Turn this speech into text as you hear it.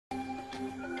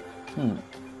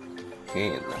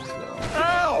Okay, let's go.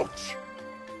 Ouch!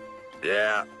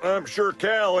 Yeah, I'm sure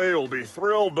Callie will be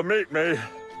thrilled to meet me.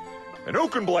 And who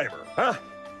can blame her, huh?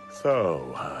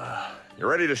 So, you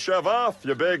ready to shove off,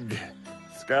 you big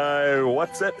Sky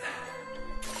what's it?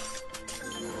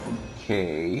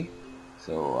 Okay,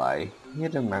 so I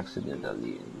hit him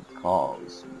accidentally and he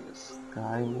calls me a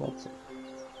Sky what's it?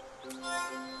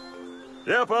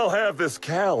 Yep, I'll have this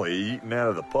Callie eaten out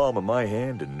of the palm of my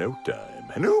hand in no time.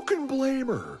 And who can blame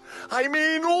her? I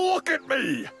mean, look at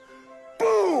me!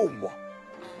 Boom!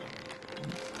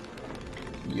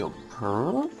 Yo,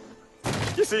 Perv?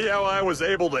 You see how I was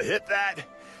able to hit that?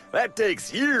 That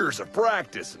takes years of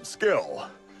practice and skill.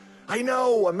 I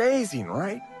know, amazing,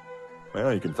 right?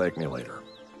 Well, you can thank me later.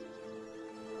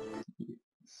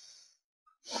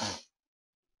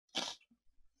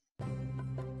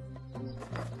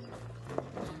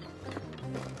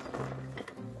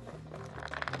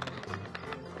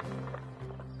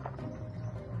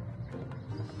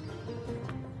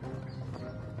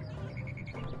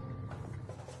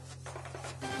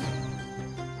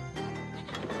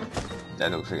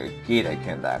 That looks like a gate I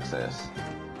can't access.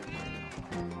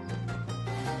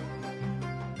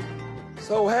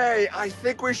 So hey, I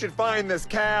think we should find this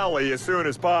Callie as soon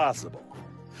as possible.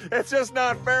 It's just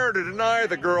not fair to deny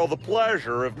the girl the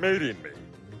pleasure of meeting me.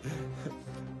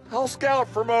 I'll scout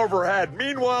from overhead.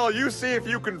 Meanwhile, you see if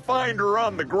you can find her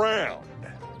on the ground.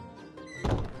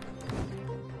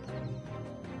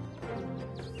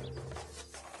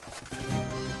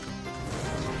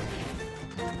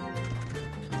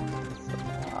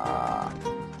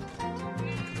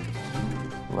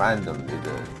 Randomly,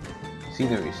 the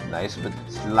scenery is nice, but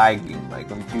it's lagging my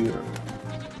computer.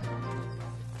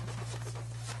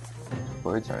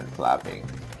 Birds aren't flapping.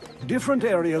 Different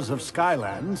areas of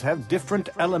Skylands have different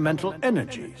elemental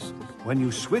energies. When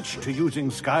you switch to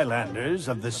using Skylanders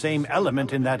of the same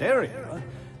element in that area,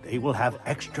 they will have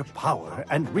extra power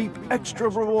and reap extra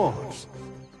rewards.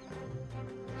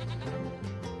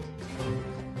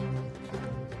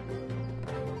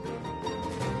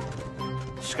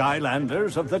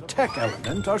 Skylanders of the tech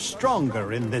element are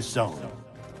stronger in this zone.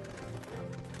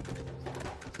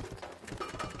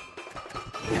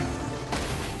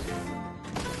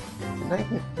 Can I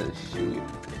hit the sheep?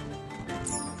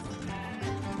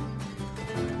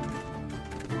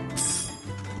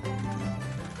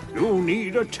 You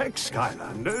need a tech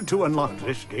Skylander to unlock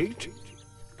this gate.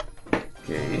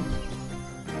 Okay.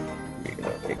 We're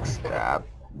gonna fix that.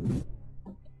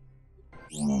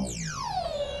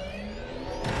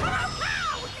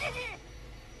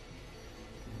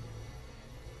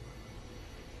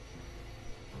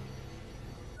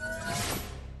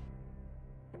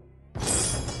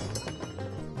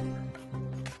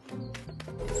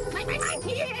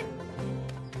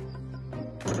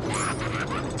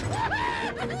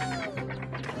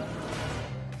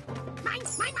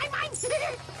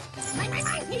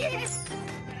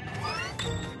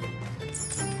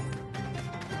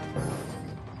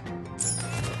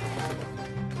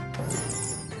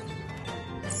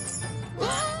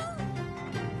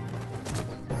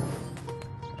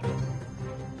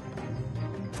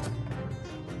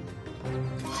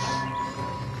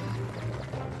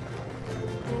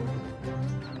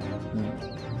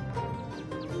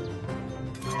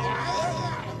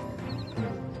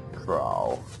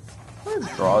 Draw. What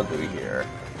does draw do here?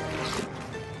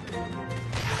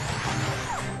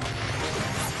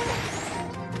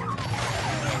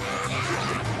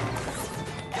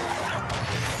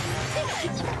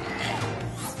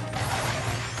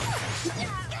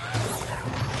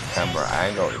 Camera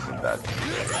angle isn't that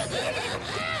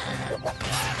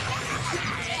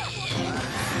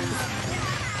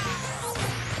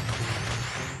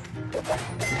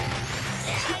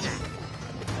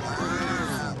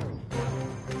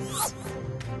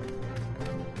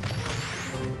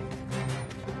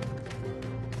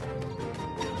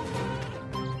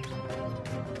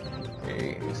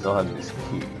okay, we still have this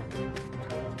key.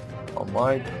 How am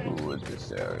I cool with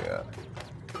this area?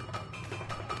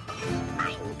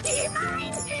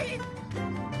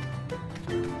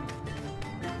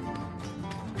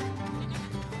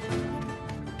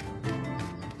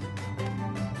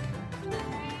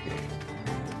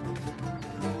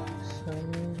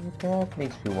 That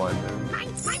makes me wonder.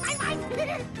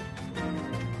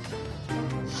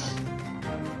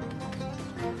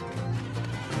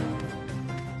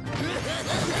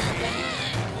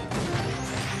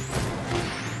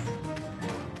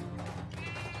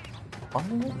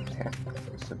 On the attack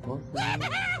is supposed to be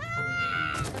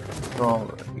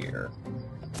stronger here.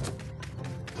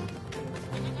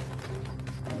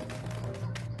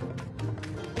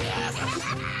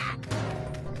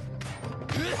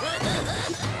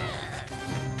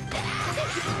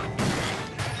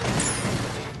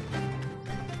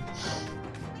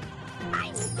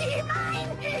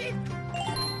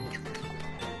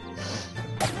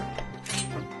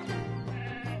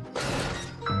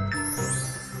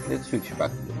 Let's switch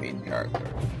back to the main character.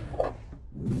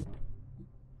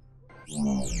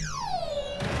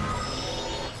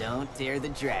 Don't dare the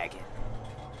dragon.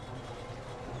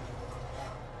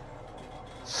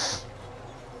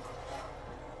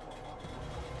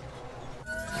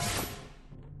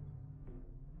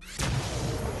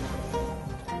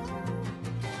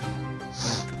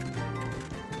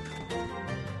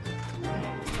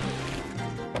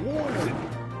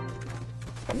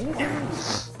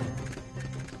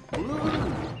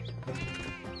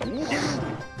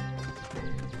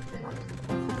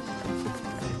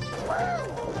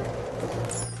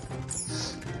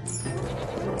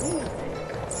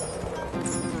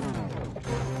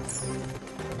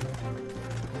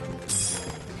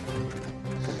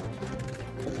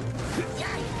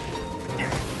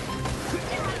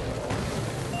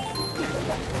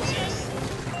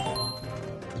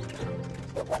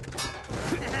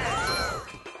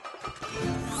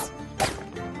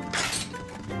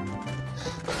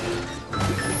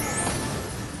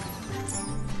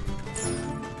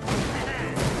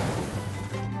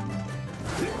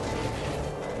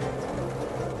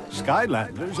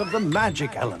 Skylanders of the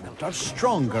magic element are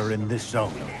stronger in this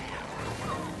zone.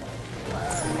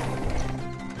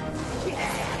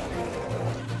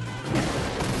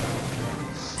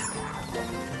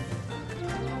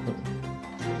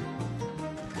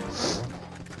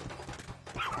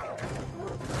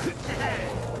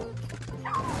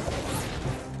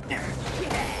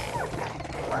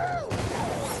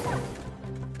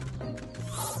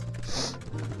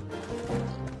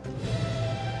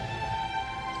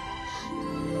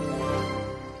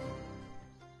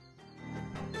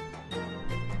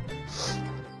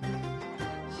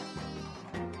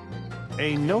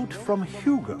 A note from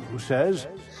Hugo says,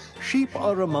 sheep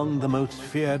are among the most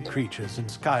feared creatures in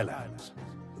Skylands.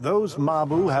 Those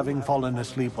Mabu, having fallen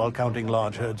asleep while counting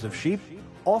large herds of sheep,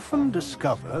 often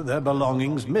discover their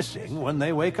belongings missing when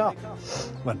they wake up.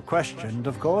 When questioned,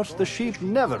 of course, the sheep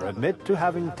never admit to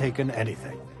having taken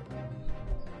anything.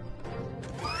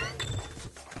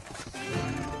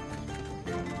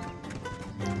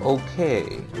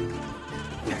 Okay.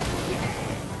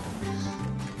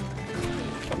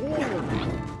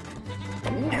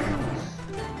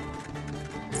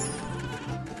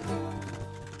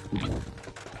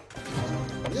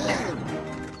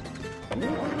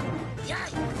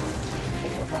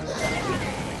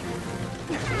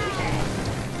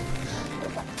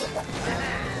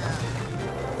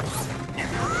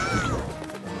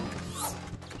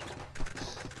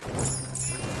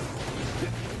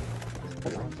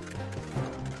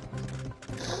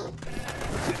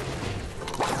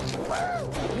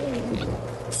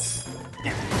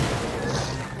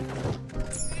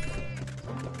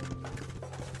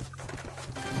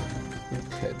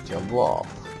 Okay, jump off.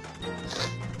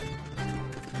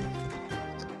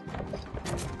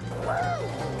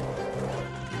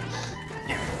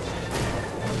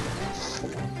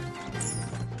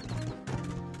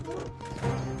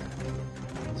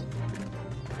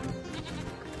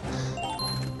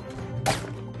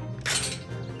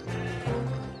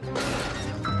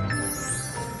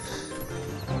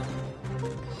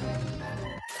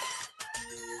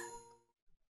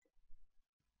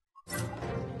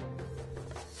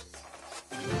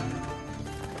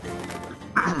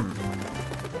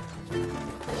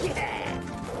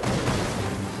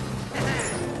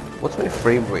 What's my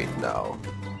frame rate now?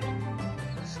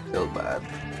 Still bad.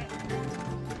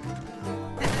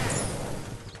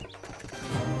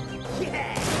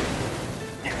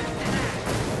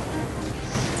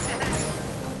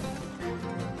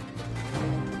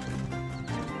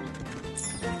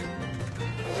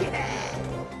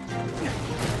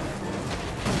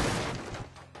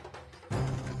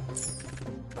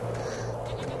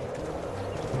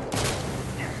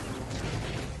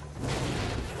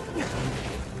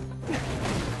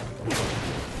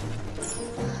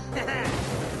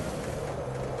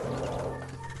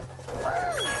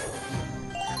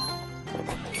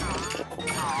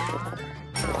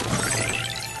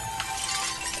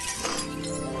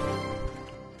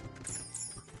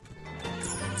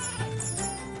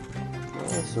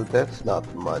 So that's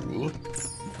not money.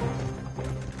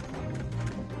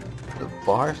 The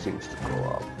bar seems to go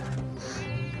up.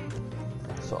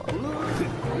 Sorry.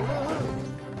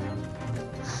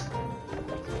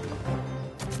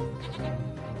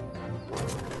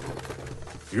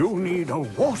 You need a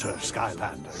water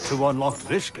Skylander to unlock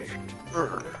this gate.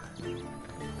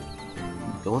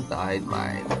 Don't hide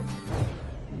mine.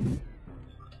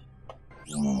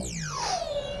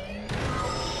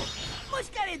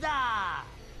 Muscarida!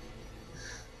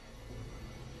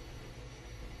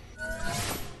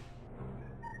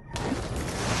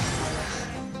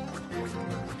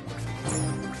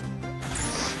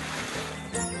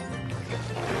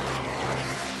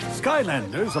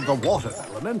 Skylanders of the water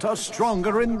element are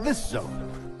stronger in this zone.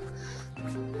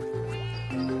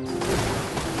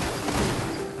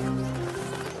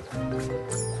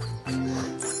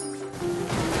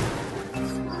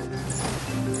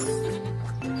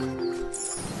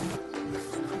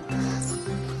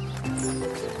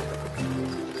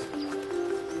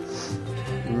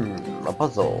 A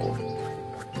puzzle.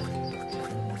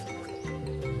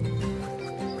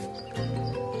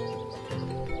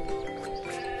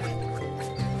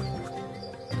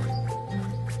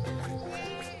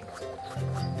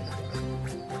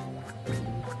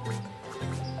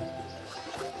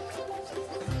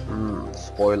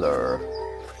 Spoiler.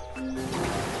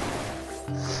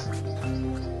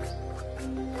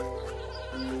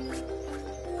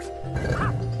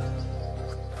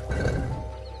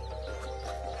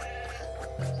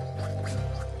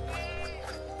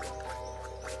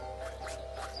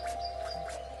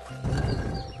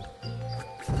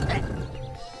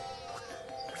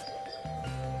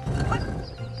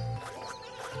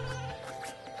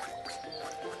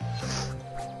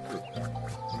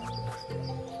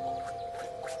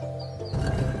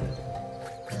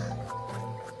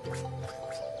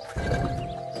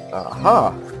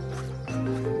 Aha!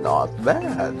 Not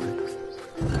bad.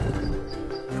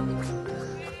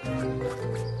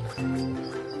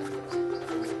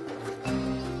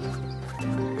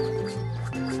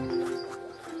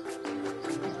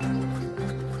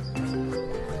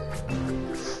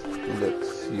 Let's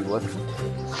see what it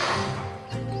is.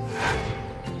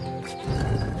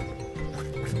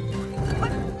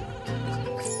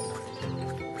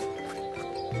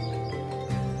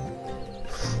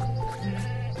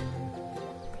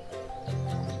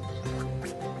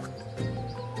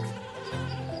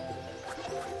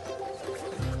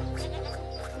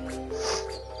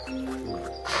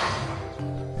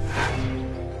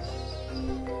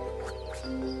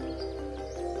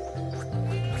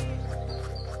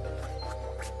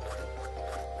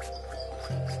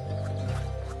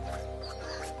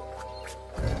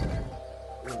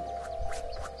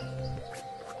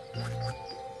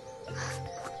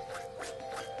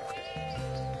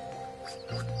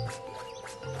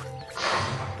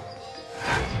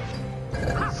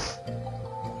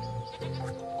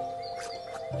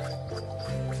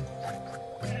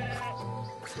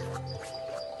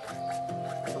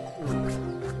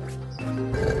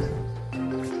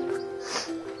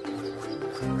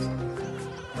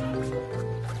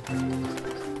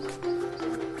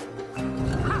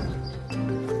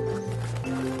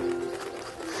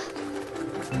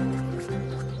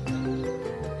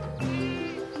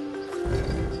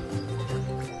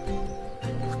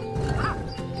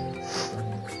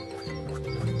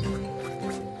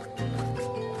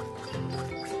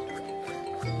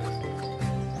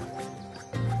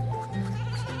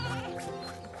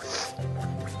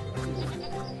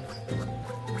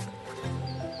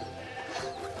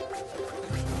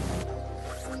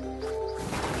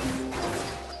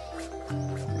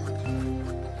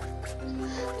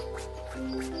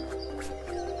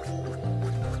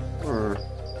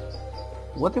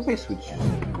 What if I switch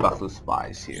back to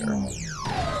spies here?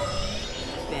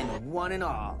 Then one and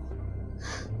all.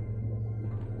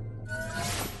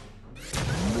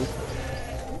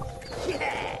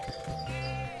 Yeah!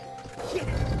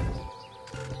 Yeah!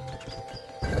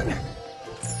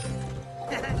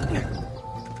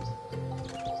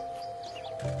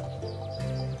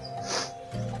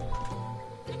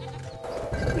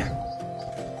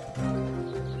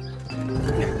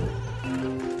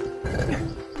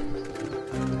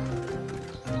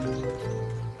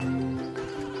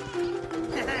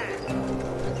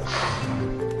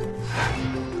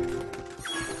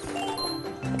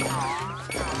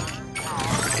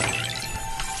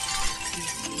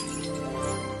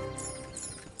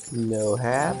 No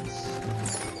hats.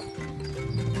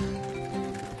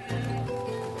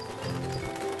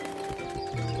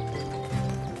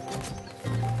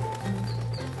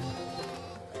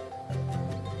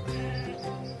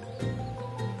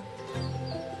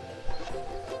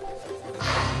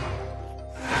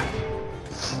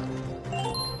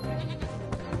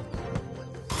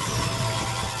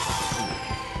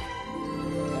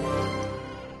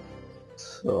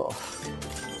 So.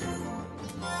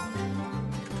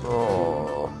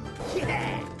 Oh.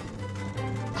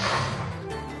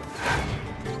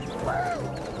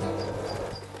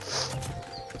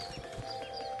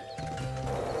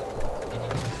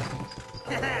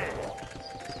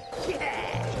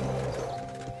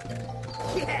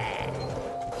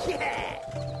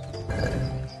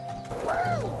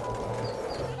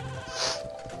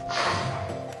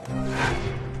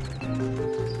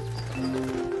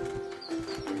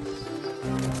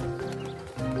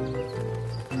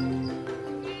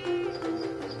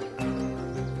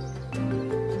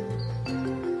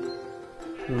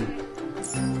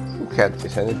 You can't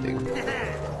miss anything.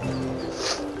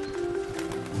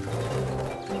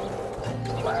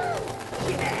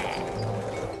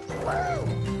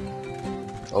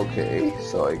 Okay,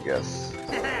 so I guess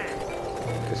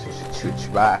we should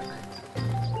shoot back.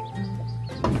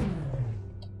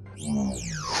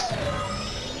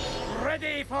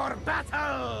 Ready for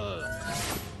battle!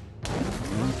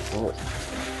 Oh.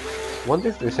 Wonder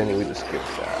if there's any way to skip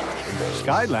that.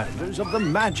 Skylanders of the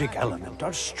magic element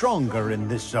are stronger in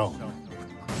this zone.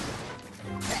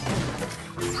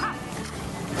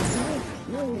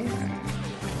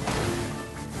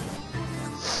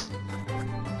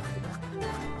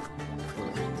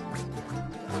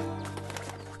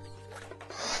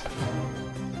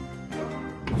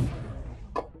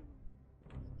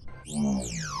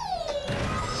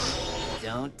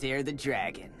 Don't dare the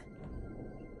dragon.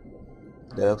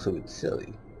 That looks a bit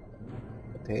silly.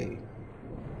 But hey.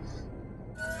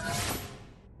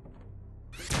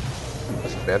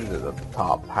 That's better than the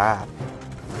top half.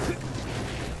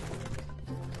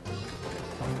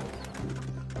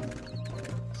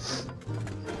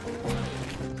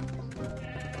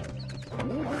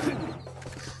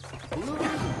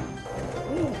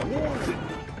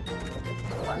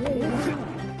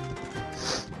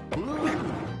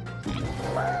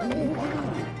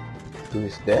 Who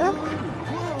is there?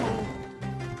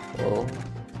 Oh.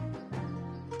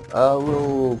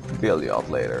 We'll bail you out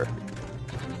later.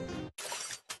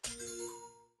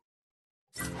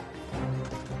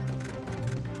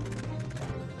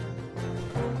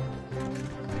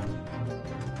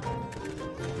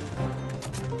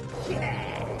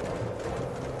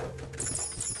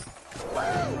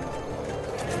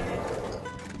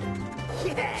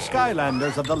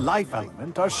 Skylanders of the life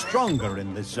element are stronger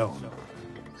in this zone.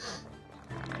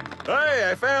 Hey,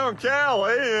 I found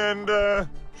Callie, and,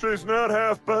 she's not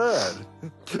half bad.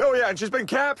 Oh yeah, and she's been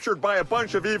captured by a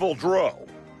bunch of evil drow.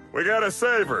 We gotta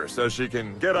save her so she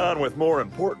can get on with more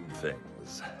important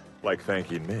things, like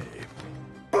thanking me.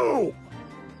 Boom!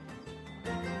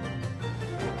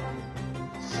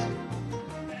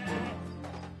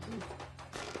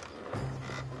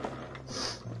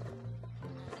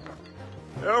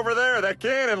 Over there, that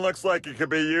cannon looks like it could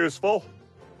be useful.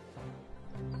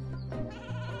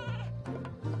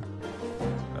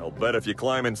 I'll bet if you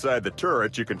climb inside the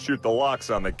turret, you can shoot the locks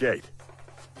on the gate.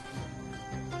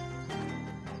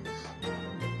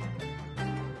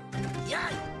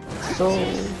 So,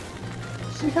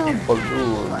 she have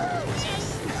balloon.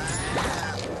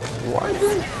 Why don't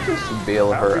you just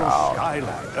bail her out?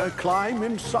 Skylander climb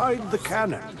inside the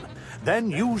cannon,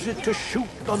 then use it to shoot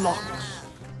the locks.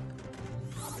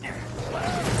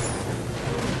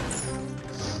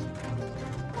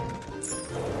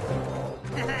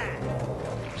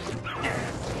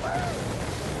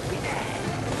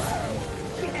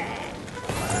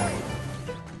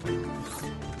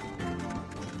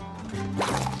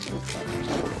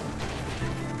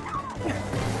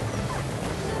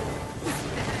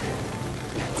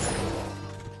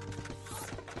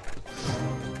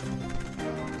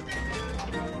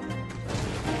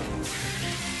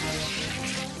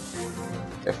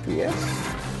 FPS?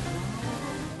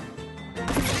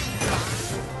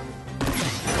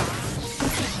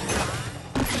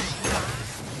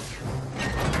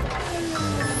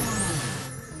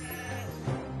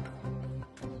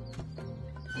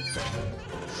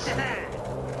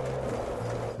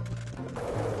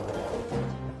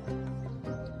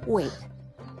 Wait,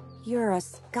 you're a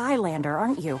Skylander,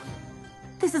 aren't you?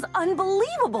 This is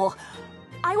unbelievable!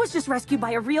 I was just rescued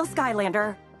by a real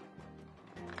Skylander.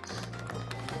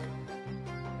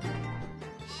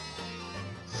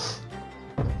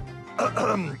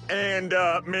 And,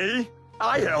 me?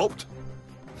 I helped.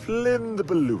 Flynn the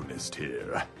balloonist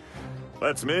here.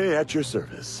 That's me at your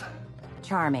service.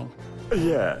 Charming.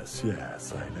 Yes,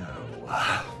 I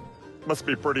know. Must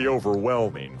be pretty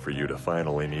overwhelming for you to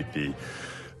finally meet the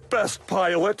best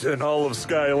pilot in all of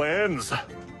Skylands.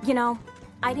 You know,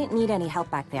 I didn't need any help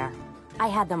back there. I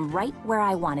had them right where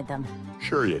I wanted them.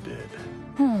 Sure you did.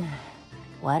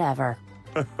 Whatever.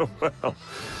 Well,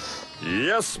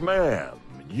 yes, ma'am.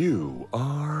 You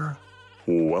are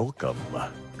welcome.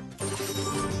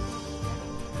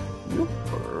 You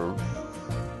perv.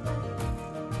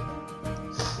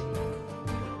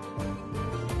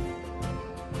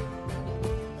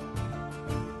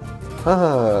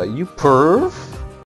 You perv?